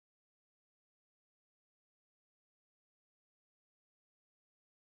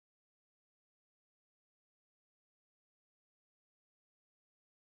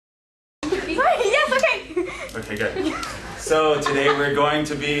Okay, good. So today we're going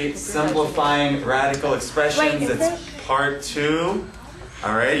to be simplifying radical expressions. It's part 2.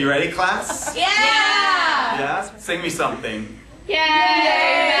 All right, you ready, class? Yeah! Yeah? Sing me something. Yay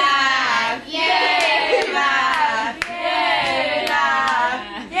math! Yay math! Yay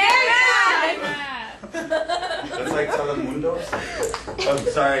math! Yay math! That's like Telemundo. Oh,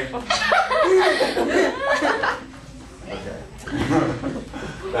 sorry. Okay.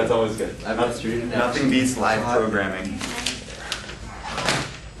 That's always good. Nothing beats live programming.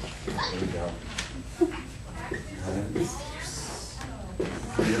 Here we go.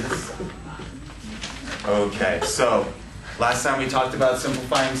 Okay, so last time we talked about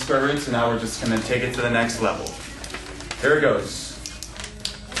simplifying square roots, and now we're just going to take it to the next level. Here it goes.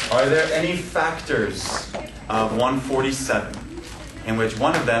 Are there any factors of 147 in which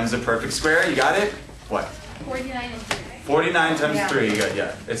one of them is a perfect square? You got it? What? 49 and 3. 49 times 3, you got,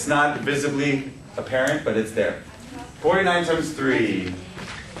 yeah. It's not visibly apparent, but it's there. 49 times 3.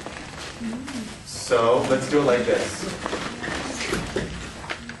 So let's do it like this.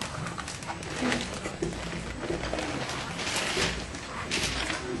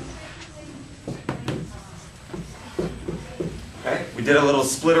 Okay, we did a little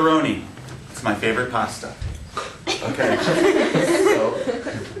splitteroni. It's my favorite pasta. Okay, so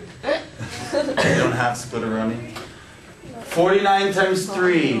you don't have splitteroni? 49 times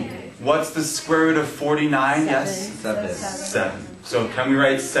 3. What's the square root of 49? Yes? 7. So can we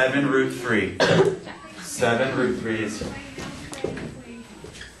write 7 root 3? 7 root 3 is here.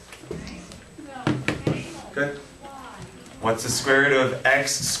 Good. What's the square root of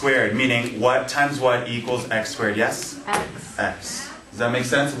x squared? Meaning what times what equals x squared? Yes? X. X. Does that make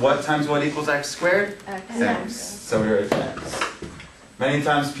sense? What times what equals x squared? X. X. So here it's x. Many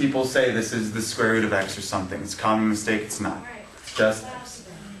times people say this is the square root of x or something. It's a common mistake. It's not. It's just x.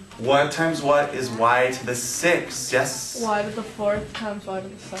 What times what is y to the 6? Yes? Y to the 4th times y to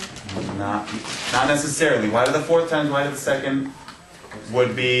the 2nd. Not necessarily. Y to the 4th times y to the 2nd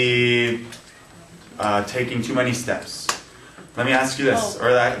would be taking too many steps. Let me ask you this,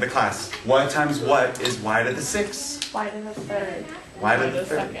 or the class. What times what is y to the 6? Y to the 3rd. Y to the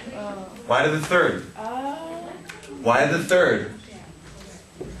 3rd. 2nd. Y to the 3rd. Y to the 3rd.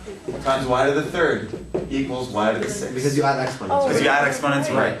 Times y to the 3rd equals y to the 6. Because you add exponents. Because you add exponents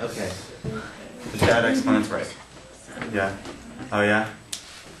right. Okay. Because you add exponents right. Yeah. Oh yeah?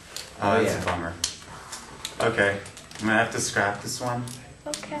 Oh, that's a bummer. Okay. I'm going to have to scrap this one.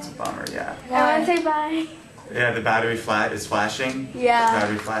 Okay. It's a bummer, yeah. I want to say bye. Yeah, the battery is flashing. Yeah.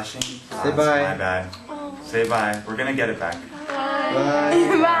 Battery flashing. Say That's bye. my bad. Oh. Say bye. We're going to get it back. Bye.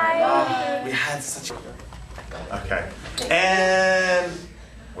 Bye. We had such a... Okay. And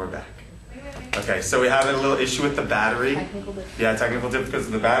we're back. Okay, so we have a little issue with the battery. Yeah, technical difficulty because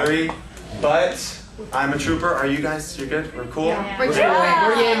of the battery. But I'm a trooper. Are you guys? You're good? We're cool? Yeah. We're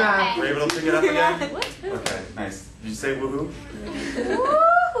yaymath. We're able to pick it up again? Okay, nice. Did you say woohoo?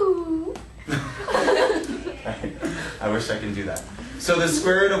 Woohoo. I wish I could do that. So the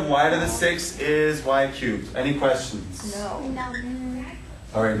square root of y to the 6 is y cubed. Any questions? No. No.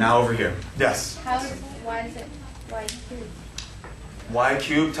 All right, now over here. Yes? Why is it y cubed? Y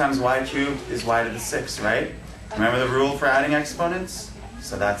cubed times y cubed is y to the 6, right? Remember the rule for adding exponents?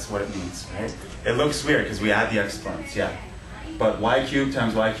 So that's what it means, right? It looks weird because we add the exponents, yeah. But y cubed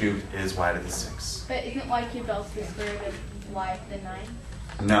times y cubed is y to the 6. But isn't y cubed also the square root of y to the 9?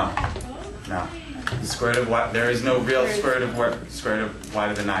 No. No. The square root of y, there is no real square root of y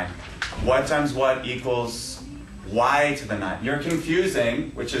to the 9. What times what equals y to the 9? You're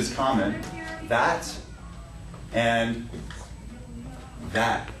confusing, which is common, that and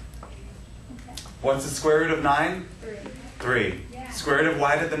that. What's the square root of 9? 3. Square root of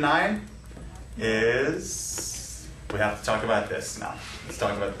y to the 9 is... We have to talk about this now. Let's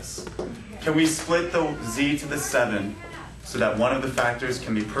talk about this. Can we split the z to the 7 so that one of the factors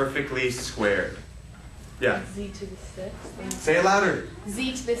can be perfectly squared? Yeah. Z to the 6th. Say it louder.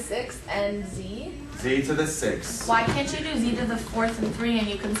 Z to the 6th and z. Z to the 6. Why can't you do z to the 4th and 3 and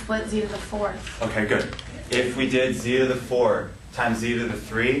you can split z to the 4th? Okay, good. If we did z to the 4 times z to the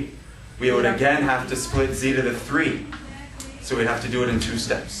 3, we would again have to split z to the 3. So we'd have to do it in 2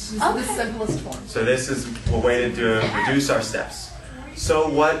 steps. This is the simplest form. So this is a way to reduce our steps. So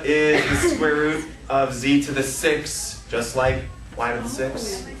what is the square root of z to the 6, just like y to the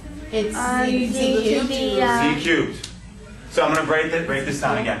 6? It's Z z cubed. Z cubed. So I'm going to break this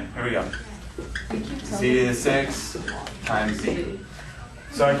down again. Here we go. Z to the 6 times z.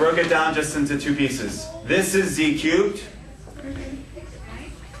 So I broke it down just into 2 pieces. This is z cubed.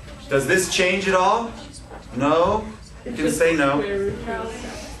 Does this change at all? No? You can say no. To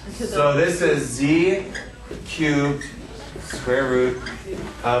the So this is z cubed square root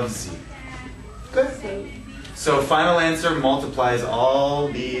of z. Good. So final answer multiplies all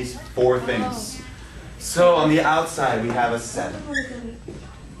these four things. So on the outside we have a 7.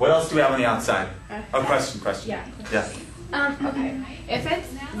 What else do we have on the outside? Oh, question. Yeah. Okay. If it's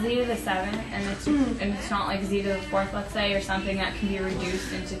z to the 7 and it's not like z to the 4th, let's say, or something that can be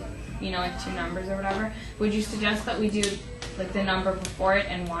reduced into, like 2 numbers or whatever, would you suggest that we do like the number before it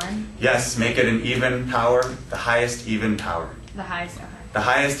and 1? Yes, make it an even power, the highest even power. The highest, okay. The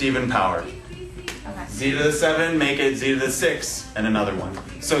highest even power. Okay. Z to the 7, make it z to the 6, and another one.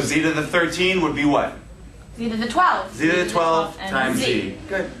 So z to the 13 would be what? Z to the 12. Z to the 12 and times z.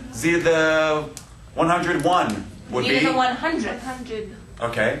 Good. Z to the 101 would Z be? to the 100. 100.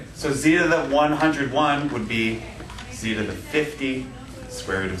 Okay, so z to the 101 would be z to the 50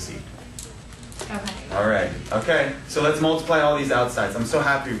 square root of z. Okay. All right, okay, so let's multiply all these outsides. I'm so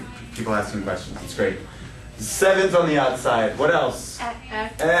happy people asking questions, it's great. 7's on the outside, what else?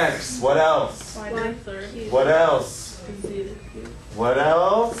 X, what else? What else? What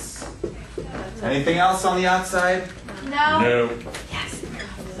else? Anything else on the outside? No. Yes.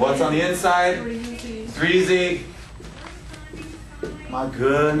 What's on the inside? 3z. My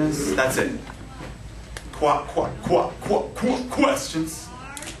goodness, that's it. Questions?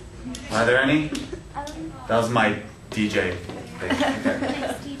 Are there any? That was my DJ thing.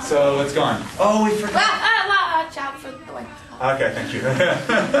 Okay. So let's go on. Oh, we forgot. Watch out for the one. Okay, thank you.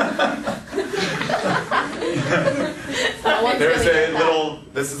 That one's There's really a good, little,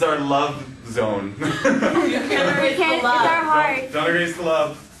 this is our love zone. We can't, it's our heart. Don't erase the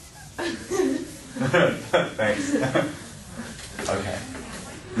love. Thanks. Okay.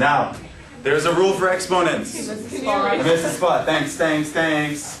 Now, there's a rule for exponents. I missed the spot. Thanks.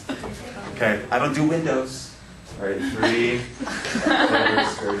 Okay, I don't do windows. All right, 3.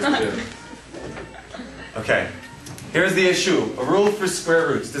 Okay, here's the issue. A rule for square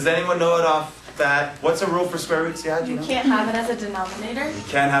roots. Does anyone know it off that? What's a rule for square roots? Yeah, do you know? Can't have it as a denominator. You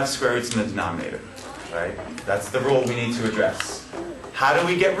can't have square roots in the denominator, right? That's the rule we need to address. How do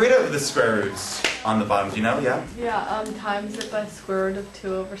we get rid of the square roots on the bottom? Do you know? Yeah? Yeah, times it by square root of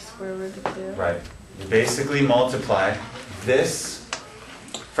 2 over square root of 2. Right. You basically multiply this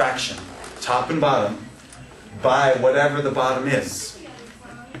fraction, top and bottom, by whatever the bottom is,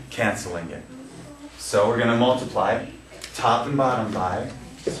 canceling it. So we're going to multiply top and bottom by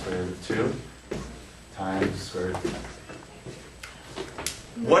square root of 2 times square root of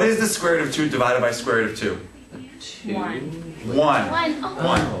 2. What is the square root of 2 divided by square root of 2? 1. 1.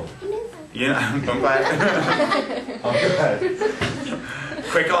 Oh. 1. You know, I'm glad. I'm glad.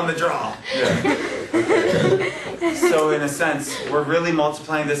 Quick on the draw. Yeah. Okay. So in a sense, we're really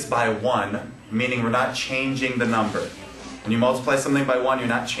multiplying this by 1, meaning we're not changing the number. When you multiply something by 1, you're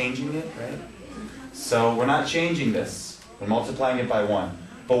not changing it, right? So we're not changing this. We're multiplying it by 1.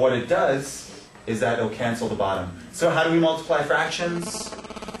 But what it does is that it'll cancel the bottom. So how do we multiply fractions?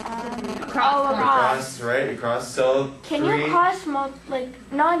 Across, right? Across. So Can 3. you cross not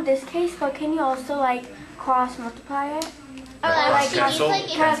in this case, but can you also cross multiply it? Oh, Cross like cancel?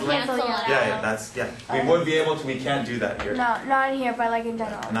 cancel it out. Yeah. We would be able to. We can't do that here. No, not in here, but in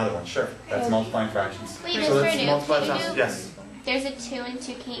general. Another one, sure. That's multiplying fractions. Wait, So Miss let's Purdue, multiply can you fractions. do- Yes. There's a 2 and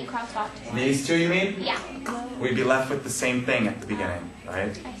 2. Can't you cross off 2? These two, you mean? Yeah. We'd be left with the same thing at the beginning, right?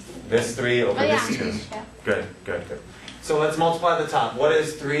 I see. This 3 over Oh, yeah. this 2. Yeah. Good. So let's multiply the top. What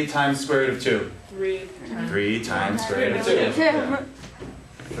is 3 times square root of 2? 3 times square root of 2. Yeah.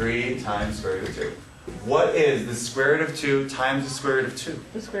 3 times square root of 2. What is the square root of 2 times the square root of 2?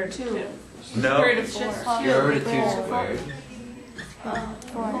 The square root of 2. No. Square root of 4. Square root of 2 squared. 4.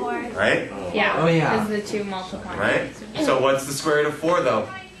 Right? Yeah. Oh, yeah. Because the 2 multiplying. Right? So what's the square root of 4 though?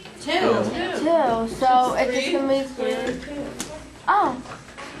 2. So it's just gonna be 3. Oh,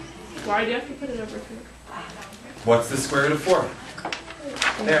 Why do you have to put it over 2? What's the square root of 4?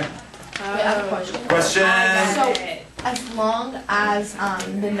 There. Wait, I have a question. Question. So, as long as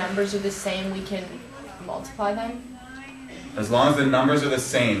the numbers are the same, we can multiply them? As long as the numbers are the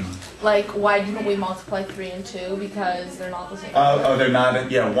same. Why didn't we multiply 3 and 2? Because they're not the same. Oh, they're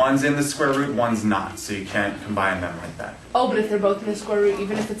not. Yeah, one's in the square root, one's not. So you can't combine them like that. Oh, but if they're both in the square root,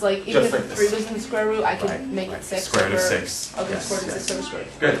 even if it's even Just if like 3 this. was in the square root, I could Right, make right. it 6. Square root of over- 6. Okay, Yes, square root of yes. 6 over square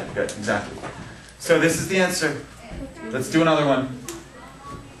root. Good, exactly. So this is the answer. Let's do another one.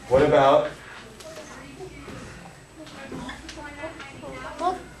 What about...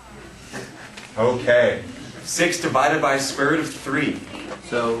 Okay. 6 divided by square root of 3.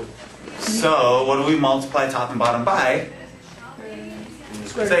 So, So what do we multiply top and bottom by?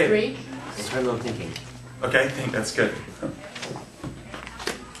 Square Say root it. of 3. it's kind of thinking. Okay, I think that's good.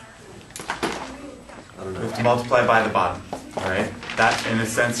 I don't know. have to multiply by the bottom. All right? That, in a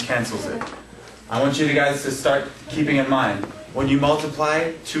sense, cancels it. I want you guys to start keeping in mind, when you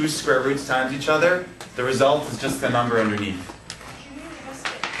multiply two square roots times each other, the result is just the number underneath.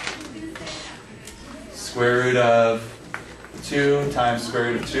 Square root of 2 times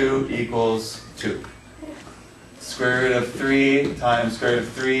square root of 2 equals 2. Square root of 3 times square root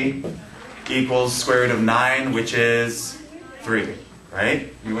of 3 equals square root of 9, which is 3.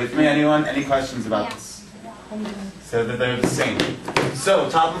 Right? You with me? Anyone? Any questions about this? So that they're the same. So,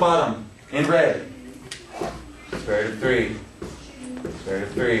 top and bottom, in red. Square root of 3. Square root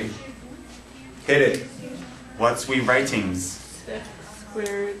of 3. Hit it. What's we writings? 6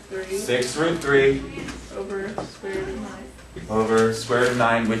 square root 3. 6 root 3 Over square root of 9. over square root of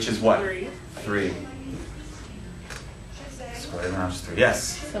 9, which is what? 3. 3. Square root of 9 is 3. Yes.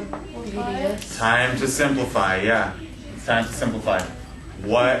 Simplify. Time to simplify, yeah. It's time to simplify.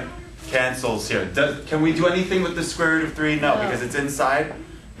 What cancels here? Can we do anything with the square root of 3? No, because it's inside.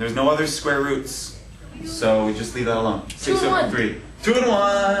 There's no other square roots. So we just leave that alone. 2 and 1. 3. 2 and 1.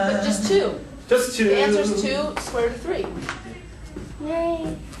 But just 2. Just 2. The answer is 2 square root of 3.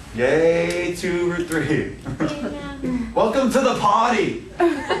 Yay. Yay, 2 root 3. Welcome to the party.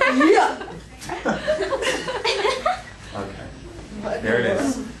 Yeah. Okay. There it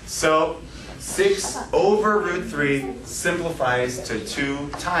is. So 6 over root 3 simplifies to 2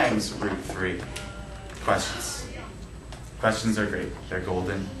 times root 3. Questions? Questions are great. They're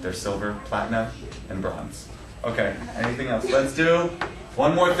golden, they're silver, platinum, and bronze. Okay, anything else? Let's do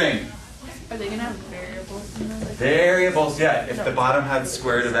one more thing. Are they going to have variables in those? Variables, yeah. If the bottom had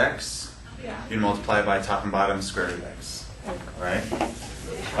square root of x, you'd multiply by top and bottom square root of x. Alright?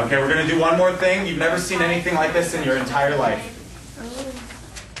 Okay, we're going to do one more thing. You've never seen anything like this in your entire life.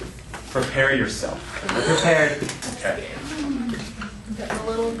 Prepare yourself. I'm prepared. Okay. I'm getting a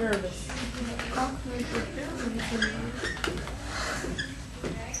little nervous.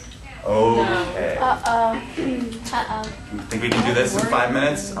 Okay. Uh-oh. Think we can do this in 5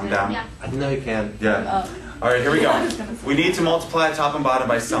 minutes? I'm down. Yeah. I know you can. Yeah. Alright, here we go. We need to multiply top and bottom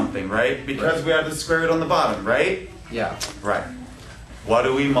by something, right? Because we have the square root on the bottom, right? Yeah. Right. What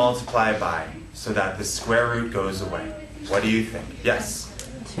do we multiply by so that the square root goes away? What do you think? Yes?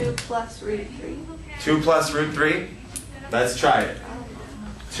 2 plus root 3. 2 plus root 3? Let's try it.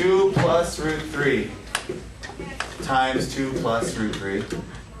 2 plus root 3 times 2 plus root 3.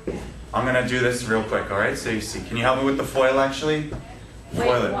 I'm going to do this real quick, alright? So you see. Can you help me with the FOIL, actually?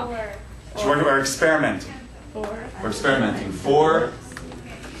 FOIL it. We're experimenting. 4. We're experimenting. 4 Oh,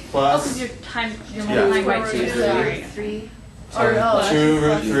 plus because you're Yeah. multiplying by 2. Three. 3. sorry, Oh, 2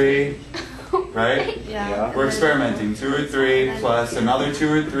 root 3, right? Yeah. We're experimenting. 2 root 3 plus another 2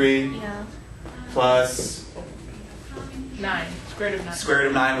 root 3 Yeah. plus 9. Square root of 9. square root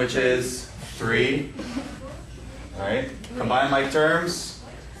of 9, which is 3. Alright? Combine like terms.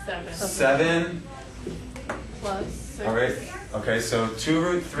 7. 7. Plus 6. Alright. Okay, so 2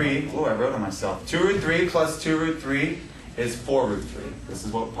 root 3. Oh, I wrote it myself. 2 root 3 plus 2 root 3 is 4 root 3. This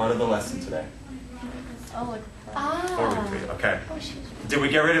is what part of the lesson today. Oh, like 4 root 3. Okay. Did we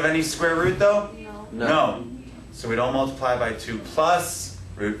get rid of any square root though? No. So we don't multiply by 2 plus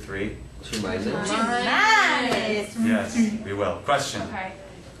root 3. 2 minus. nice. Yes, we will. Question. Okay.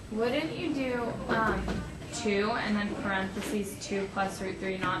 Wouldn't you do 2 and then parentheses 2 plus root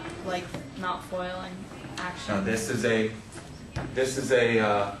 3, not foiling action? Now this is a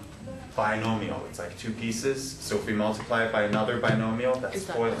binomial. It's like 2 pieces. So if we multiply it by another binomial, that's Is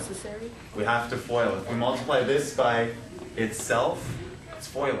that foiling. necessary? We have to FOIL. If we multiply this by itself, it's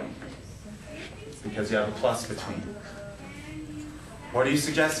foiling. Because you have a plus between. What are you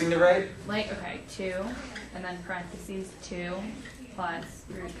suggesting to write? Like, okay, 2 and then parentheses 2 plus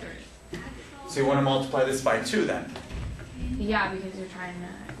root 3. So you want to multiply this by 2 then. Yeah, because you're trying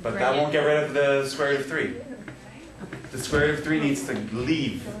to. But bring that it- won't get rid of the square root of 3. The square root of 3 needs to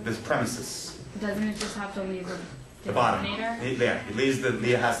leave this premises. Doesn't it just have to leave The bottom. denominator? Yeah,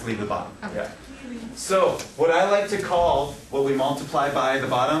 it has to leave the bottom. Okay. Yeah. So what I like to call what we multiply by the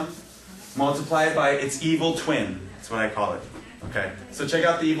bottom, multiply it by its evil twin. That's what I call it. Okay. So check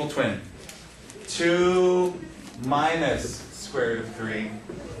out the evil twin. 2 minus square root of 3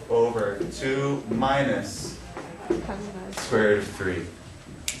 over 2 minus square root of 3.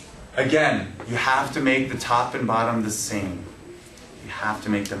 Again, you have to make the top and bottom the same. You have to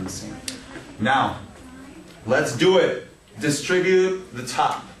make them the same. Now, let's do it. Distribute the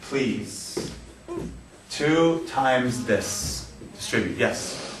top, please. 2 times this. Distribute,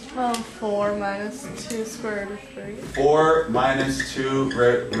 yes. 4 minus 2 square root of 3. 4 minus 2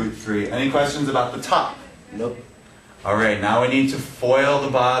 root 3. Any questions about the top? Nope. Alright, now we need to FOIL the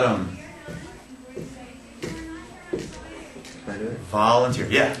bottom. do it? Volunteer.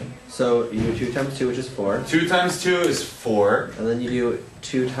 Yeah. So you do 2 times 2, which is 4. 2 times 2 is 4. And then you do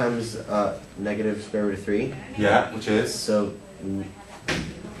 2 times negative square root of 3. Yeah, which is? So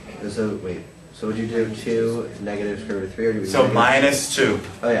wait. So would you do 2 negative square root of 3, or do you? So minus 2.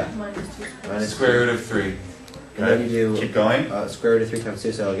 Oh yeah. Minus square root of 3. And then you do. Keep going. Square root of 3 times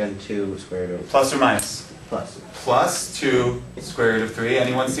 2. So again, 2 square root of. Plus or minus? Plus. Plus 2 square root of 3.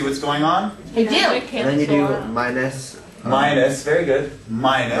 Anyone see what's going on? I do. And then you do minus. Minus, very good.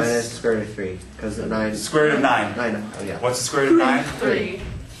 Minus square root of 3, because 9. Square root of 9. 9. Oh yeah. What's the square root of 9? 3.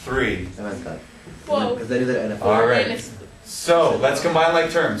 3. I meant that. Whoa. Because then you do that in a. All right. So let's combine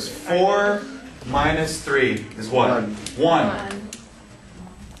like terms. 4 minus 3 is what? 1.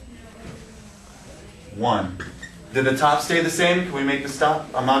 1. Did the top stay the same? Can we make the top?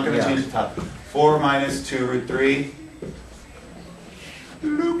 I'm not going to change the top. 4 minus 2 root 3.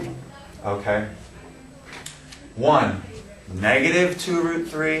 Okay. 1. Negative 2 root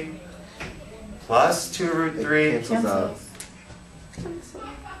 3 plus 2 root 3. It cancels out.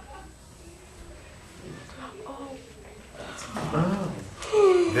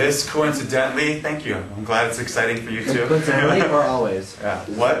 This coincidentally, thank you. I'm glad it's exciting for you too. Coincidentally or always? Yeah.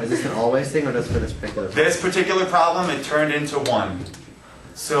 What? Is this an always thing or just for this particular problem? This particular problem, it turned into 1.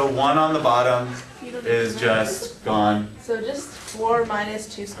 So 1 on the bottom is just gone. So just 4 minus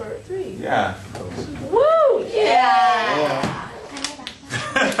 2 square root of 3. Yeah. Woo! Yeah!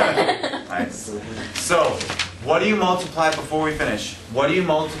 Nice. So, what do you multiply before we finish? What do you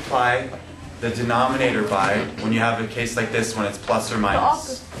multiply the denominator by when you have a case like this when it's plus or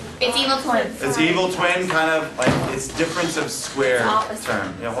minus? It's evil twins. It's evil twin, kind of like it's difference of square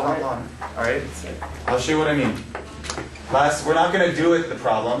term. Yeah, hold on. All right, I'll show you what I mean. We're not going to do it the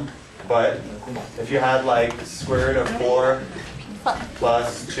problem, but if you had like square root of 4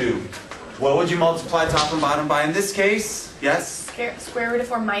 plus 2, what would you multiply top and bottom by in this case? Yes? Square root of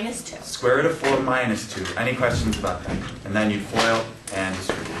 4 minus 2. Square root of 4 minus 2. Any questions about that? And then you'd FOIL and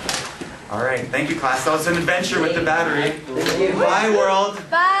distribute. All right, thank you, class. That was an adventure with the battery. Bye, world.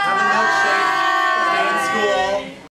 Bye! Have a milkshake. Stay in school.